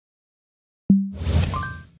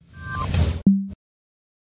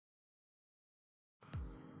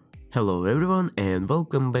Hello everyone and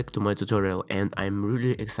welcome back to my tutorial, and I'm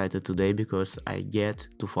really excited today because I get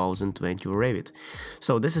 2020 Revit.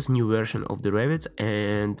 So this is new version of the Revit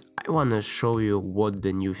and I wanna show you what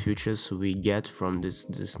the new features we get from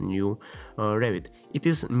this new Revit. It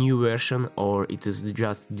is new version or it is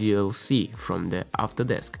just DLC from the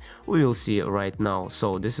Autodesk. We will see right now.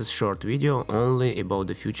 So this is short video only about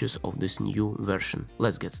the features of this new version.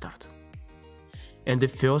 Let's get started. And the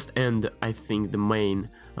first and I think the main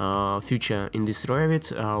feature in this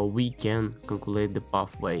Revit, we can calculate the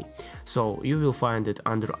pathway. So you will find it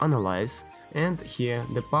under Analyze and here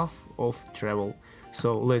the path of travel.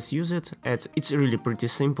 So let's use it. It's really pretty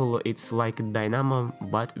simple. It's like Dynamo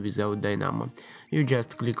but without Dynamo. You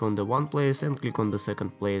just click on the one place and click on the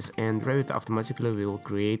second place and Revit automatically will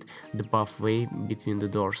create the pathway between the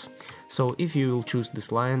doors. So if you will choose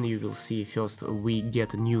this line, you will see first we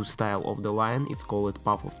get a new style of the line. It's called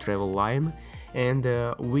path of travel line, and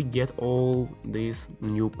we get all these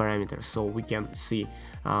new parameters. So we can see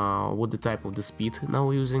what the type of the speed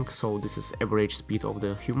now using. So this is average speed of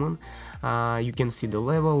the human. You can see the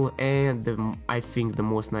level, and I think the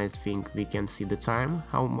most nice thing, we can see the time,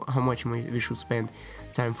 how much we should spend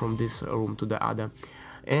time from this room to the other,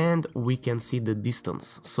 and we can see the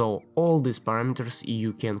distance. So all these parameters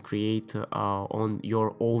you can create on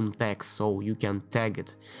your own text, so you can tag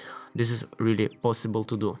it. This is really possible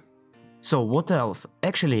to do. So what else?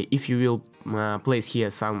 Actually, if you will place here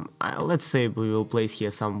some, let's say we will place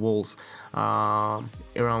here some walls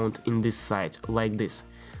around in this side, like this.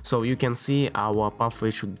 So you can see our pathway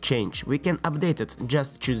should change. We can update it,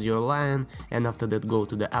 just choose your line and after that go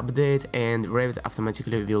to the update and Revit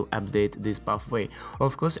automatically will update this pathway.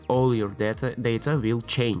 Of course, all your data will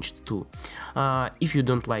change too. If you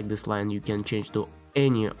don't like this line, you can change to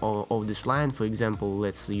any of this line. For example,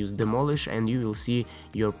 let's use demolish and you will see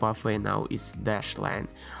your pathway now is dashed line.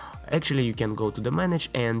 Actually, you can go to the manage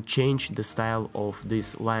and change the style of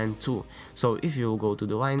this line too. So if you will go to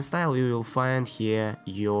the line style, you will find here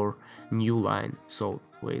your new line. So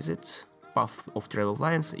where is it? Path of travel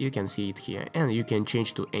lines, you can see it here and you can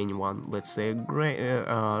change to any one. Let's say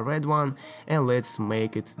red one, and let's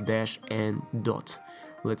make it dash and dot.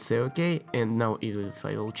 Let's say OK, and now if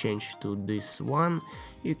I will change to this one,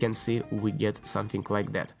 you can see we get something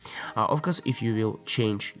like that. Of course, if you will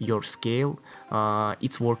change your scale,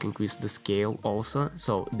 it's working with the scale also.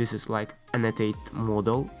 So this is like annotate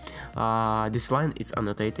model. This line it's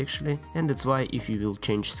annotate actually, and that's why if you will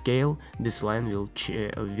change scale, this line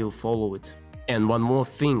will follow it. And one more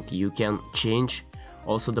thing, you can change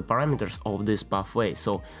also the parameters of this pathway.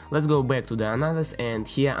 So let's go back to the analysis, and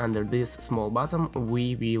here under this small button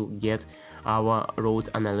we will get our road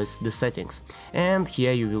analysis, the settings, and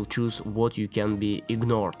here you will choose what you can be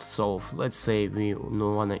ignored. So let's say we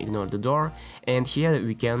don't wanna ignore the door, and here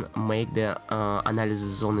we can make the analysis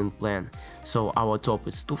zoning plan. So our top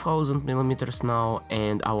is 2000 millimeters now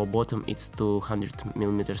and our bottom is 200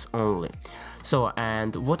 millimeters only. So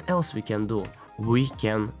and what else we can do? We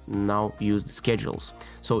can now use the schedules.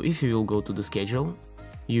 So if you will go to the schedule,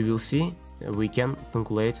 you will see we can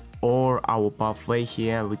calculate or our pathway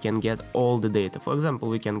here. We can get all the data. For example,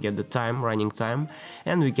 we can get the time, running time,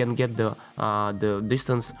 and we can get the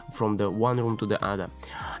distance from the one room to the other.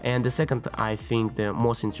 And the second, I think the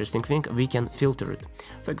most interesting thing, we can filter it.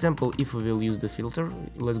 For example, if we will use the filter,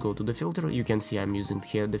 let's go to the filter. You can see I'm using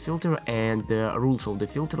here the filter and the rules of the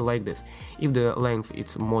filter like this. If the length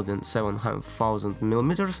is more than 700,000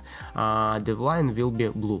 millimeters, the line will be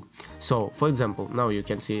blue. So for example, now you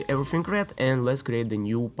can see everything red, and let's create the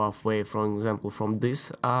new pathway, for example, from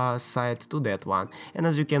this side to that one. And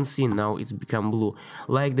as you can see now it's become blue.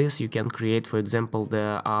 Like this you can create, for example,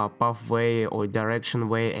 the pathway or direction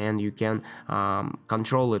way, and you can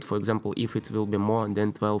control it. For example, if it will be more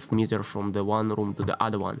than 12 meters from the one room to the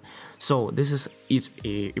other one. So this is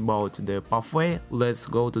it about the pathway. Let's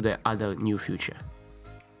go to the other new feature.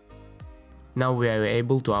 Now we are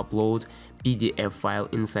able to upload PDF file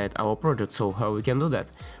inside our project. So how we can do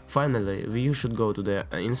that? Finally, you should go to the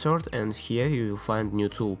insert, and here you will find new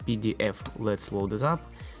tool PDF. Let's load it up.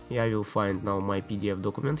 Yeah, I will find now my PDF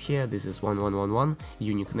document here. This is 1111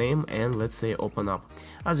 unique name, and let's say open up.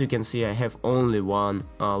 As you can see, I have only one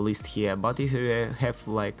list here, but if you have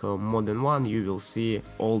like more than one, you will see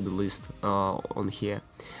all the list on here.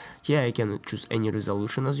 Here I can choose any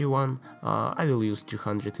resolution as you want. I will use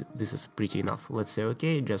 300, this is pretty enough. Let's say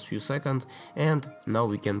OK, just few seconds, and now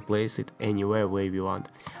we can place it anywhere where we want.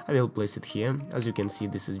 I will place it here. As you can see,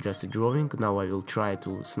 this is just a drawing. Now I will try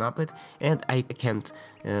to snap it, and I can't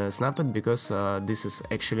snap it because this is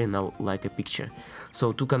actually now like a picture.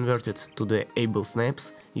 So to convert it to the able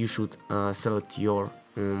snaps, you should select your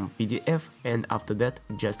PDF, and after that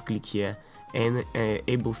just click here and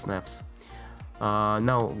enable snaps.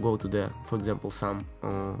 Now go to the, for example, some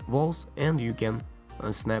walls, and you can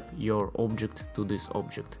snap your object to this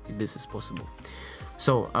object. This is possible.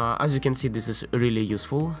 So as you can see, this is really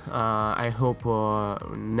useful. I hope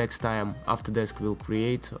next time Autodesk will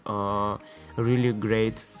create a really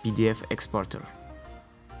great PDF exporter.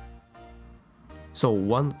 So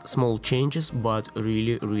one small changes, but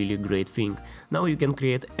really great thing. Now you can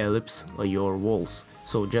create ellipse your walls.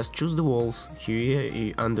 So just choose the walls.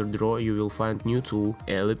 Here under draw you will find new tool,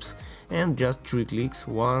 ellipse, and just 3 clicks,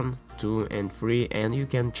 1, 2 and 3, and you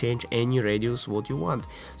can change any radius what you want.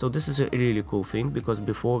 So this is a really cool thing, because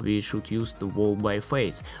before we should use the wall by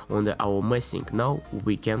face on our meshing. Now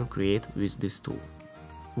we can create with this tool.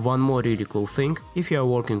 One more really cool thing, if you are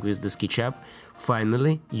working with the Sketchup,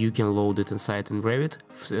 finally you can load it inside in Revit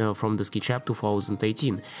from the Sketchup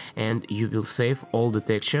 2018, and you will save all the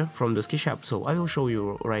texture from the Sketchup. So I will show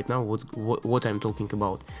you right now what I'm talking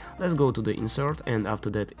about. Let's go to the insert, and after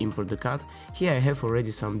that import the CAD. Here I have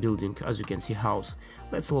already some building, as you can see, house.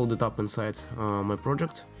 Let's load it up inside my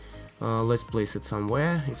project. Let's place it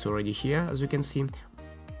somewhere. It's already here, as you can see,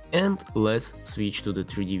 and let's switch to the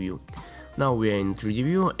 3D view. Now we are in 3D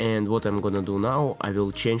view, and what I'm gonna do now, I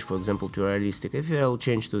will change, for example, to realistic. If I'll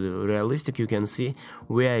change to the realistic, you can see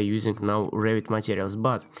we are using now Revit materials,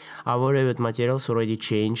 but our Revit materials already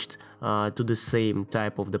changed to the same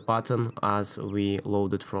type of the pattern as we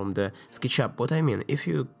loaded from the Sketchup. What I mean, if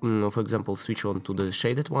you, for example, switch on to the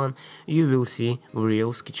shaded one, you will see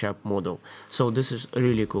real Sketchup model. So this is a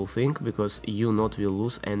really cool thing, because you not will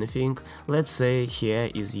lose anything. Let's say here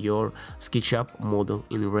is your Sketchup model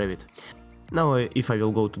in Revit. Now if I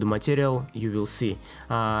will go to the material, you will see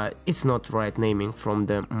it's not right naming from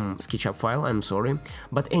the Sketchup file, I'm sorry,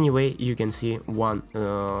 but anyway you can see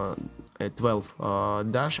 12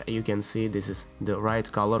 dash, you can see this is the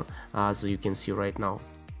right color as you can see right now.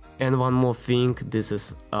 And one more thing, this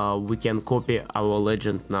is we can copy our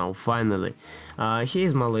legend now, finally. Here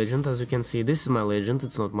is my legend, as you can see, this is my legend,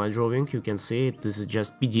 it's not my drawing, you can see it, this is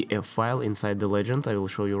just PDF file inside the legend, I will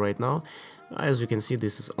show you right now. As you can see,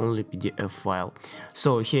 this is only PDF file.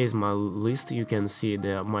 So here is my list, you can see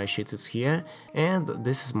my sheet is here, and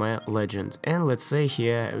this is my legend. And let's say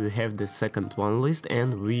here we have the second one list,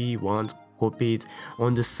 and we want copy it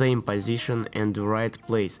on the same position and the right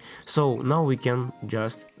place. So now we can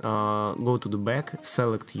just go to the back,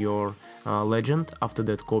 select your legend, after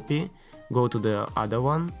that copy, go to the other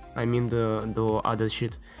one, I mean the other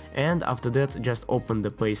sheet, and after that just open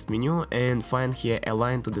the paste menu and find here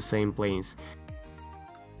align to the same planes.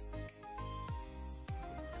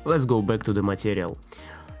 Let's go back to the material.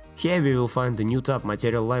 Here we will find the new tab,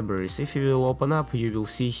 material libraries. If you will open up, you will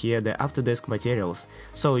see here the Autodesk materials.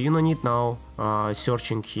 So you don't need now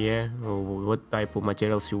searching here what type of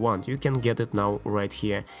materials you want. You can get it now right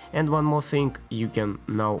here. And one more thing, you can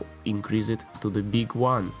now increase it to the big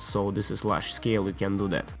one. So this is large scale, you can do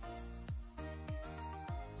that.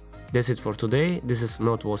 That's it for today. This is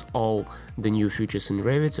not was all the new features in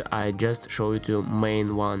Revit, I just show you the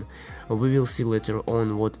main one. We will see later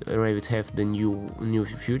on what Revit have the new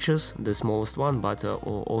features, the smallest one, but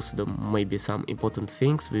also maybe some important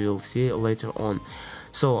things we will see later on.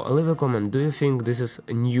 So leave a comment, do you think this is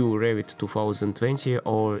a new Revit 2020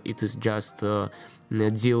 or it is just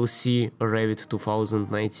DLC Revit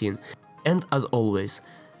 2019? And as always,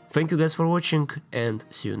 thank you guys for watching and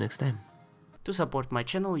see you next time. To support my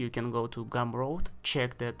channel, you can go to Gumroad,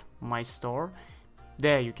 check that my store.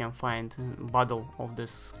 There you can find a bundle of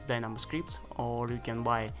this Dynamo scripts, or you can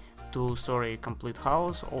buy 2-story complete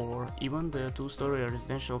house or even the 2-story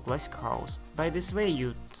residential classic house. By this way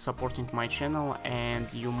you supporting my channel and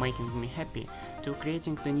you making me happy to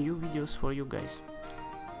creating the new videos for you guys.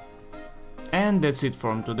 And that's it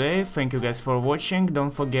from today, thank you guys for watching,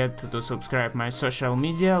 don't forget to subscribe my social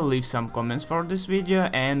media, leave some comments for this video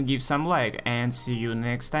and give some like, and see you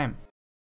next time.